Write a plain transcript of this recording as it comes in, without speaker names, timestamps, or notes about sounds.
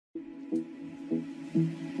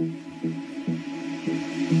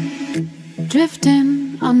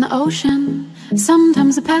Drifting on the ocean,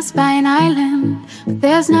 sometimes I pass by an island, but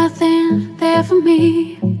there's nothing there for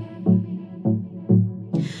me.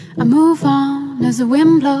 I move on as the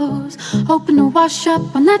wind blows, hoping to wash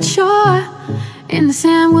up on that shore, and the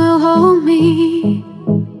sand will hold me.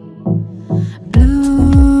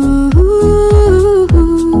 Blue,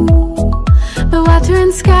 the water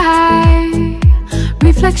and sky,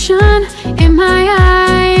 reflection in my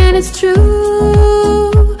eye, and it's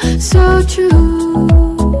true, so true,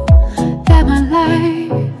 that my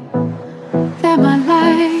life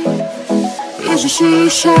is a she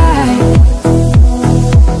shy.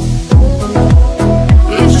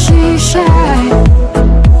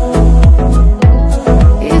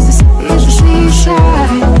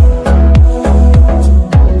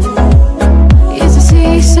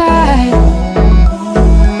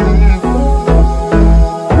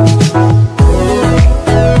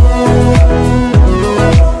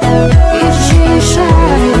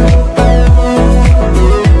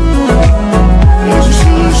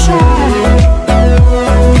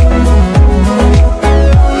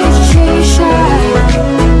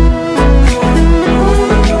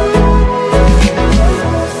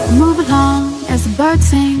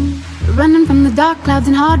 Running from the dark clouds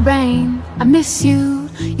and hard rain, I miss you,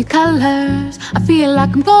 your colors. I feel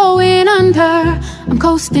like I'm going under. I'm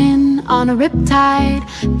coasting on a riptide,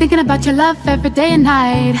 thinking about your love every day and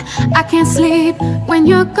night. I can't sleep when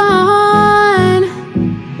you're gone.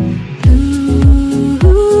 Ooh,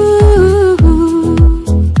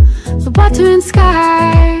 the water and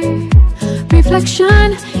sky,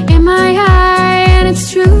 reflection in my eye, and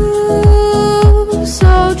it's true,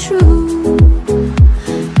 so true,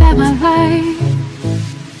 that my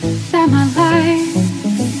life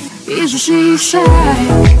is a she shy,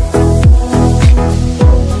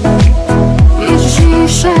 is a she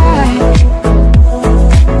shy,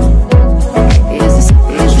 is a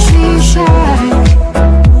she shy,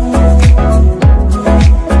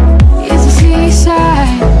 is a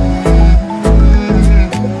seaside.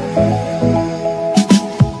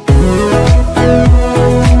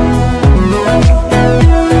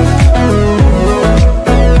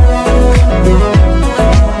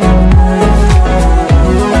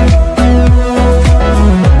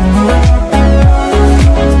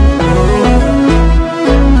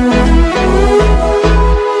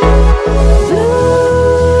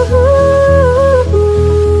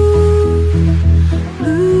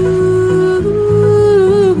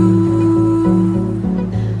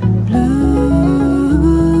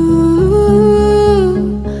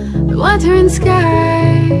 Water and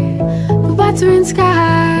sky, the water and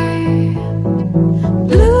sky.